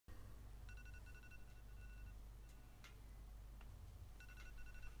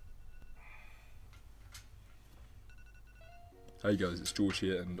Hey guys, it's George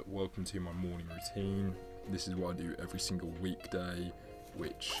here and welcome to my morning routine. This is what I do every single weekday,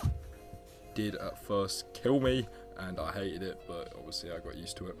 which did at first kill me and I hated it, but obviously I got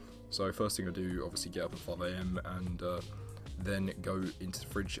used to it. So first thing I do, obviously get up at 5 AM and then go into the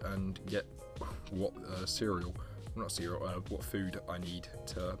fridge and get what what food I need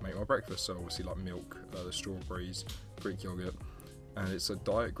to make my breakfast. So obviously like milk, the strawberries, Greek yogurt, and it's a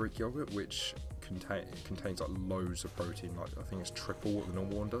diet Greek yogurt which contains like loads of protein. Like I think it's triple what the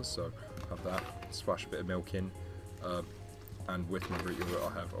normal one does. So have that, splash a bit of milk in, and with my Greek yogurt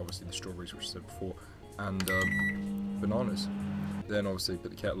I have obviously the strawberries, which I said before, and bananas. Then obviously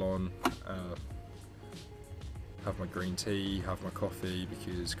put the kettle on, have my green tea, have my coffee,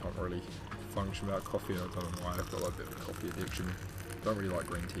 because can't really function without coffee. I don't know why, I've got like a bit of a coffee addiction. Don't really like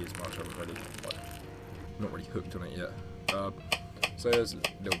green tea as much. I'm really not really hooked on it yet. So there's a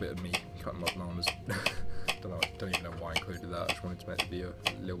little bit of me cutting my bananas. Don't even know why I included that. I just wanted to make the video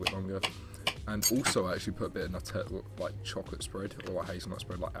a little bit longer. And also I actually put a bit of Nutella, like chocolate spread, or like hazelnut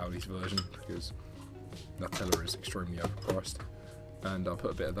spread, like Aldi's version, because Nutella is extremely overpriced. And I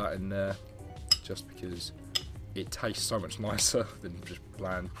put a bit of that in there, just because it tastes so much nicer than just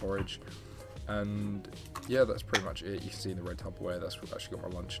bland porridge. And yeah, that's pretty much it. You can see in the red Tupperware, that's what actually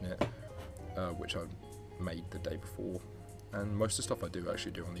got my lunch in it, which I made the day before. And most of the stuff I do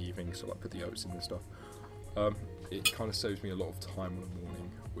actually do on the evening, so like put the oats in and stuff. It kind of saves me a lot of time in the morning,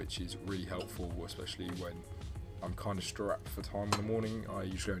 which is really helpful, especially when I'm kind of strapped for time in the morning. I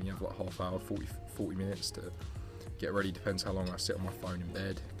usually only have like half hour, 40 minutes to get ready. Depends how long I sit on my phone in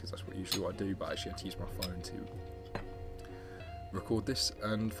bed, because that's usually what I do, but actually I have to use my phone to record this.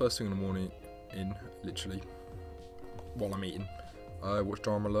 And first thing in the morning, literally while I'm eating, I watch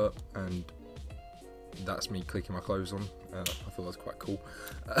Drama Alert, and that's me clicking my clothes on. I thought that was quite cool.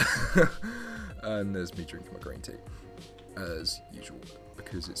 And there's me drinking my green tea, as usual,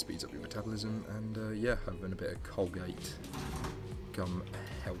 because it speeds up your metabolism. And yeah, having a bit of Colgate Gum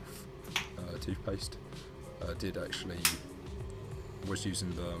Health toothpaste. Was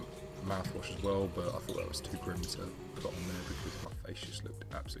using the mouthwash as well, but I thought that was too grim to put on there because my face just looked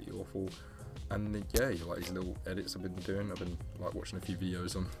absolutely awful. And then, yeah, like these little edits I've been doing. I've been like watching a few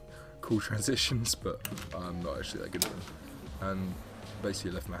videos on cool transitions, but I'm not actually that good at them. And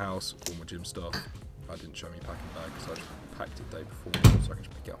basically left my house, all my gym stuff. I didn't show me packing bag because I just packed it the day before, so I can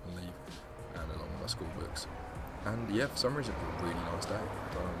just pick it up and leave, and along with my school books. And yeah, for some reason it was a really nice day.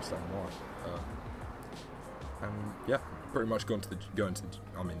 I don't understand why. And yeah, pretty much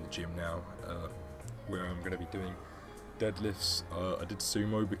I'm in the gym now, where I'm going to be doing deadlifts. I did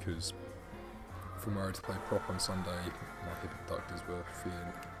sumo because from where I had to play prop on Sunday, my hip abductors were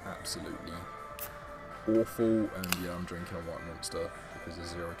feeling absolutely awful, and yeah, I'm drinking a white monster because there's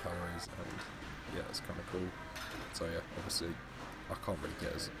 0 calories, and yeah, it's kind of cool. So yeah, obviously I can't really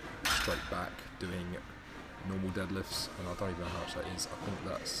get as straight back doing normal deadlifts, and I don't even know how much that is. I think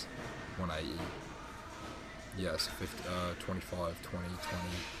that's 180. Yeah, it's 25, 20, 20,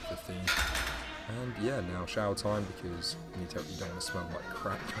 15. And yeah, now shower time, because you don't want to smell like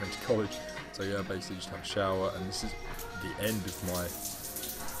crap going to college. So yeah, basically just have a shower, and this is the end of my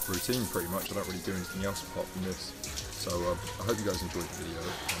routine pretty much. I don't really do anything else apart from this. So I hope you guys enjoyed the video,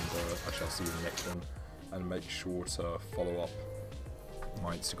 and I shall see you in the next one. And make sure to follow up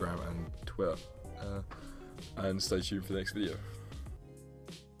my Instagram and Twitter, and stay tuned for the next video.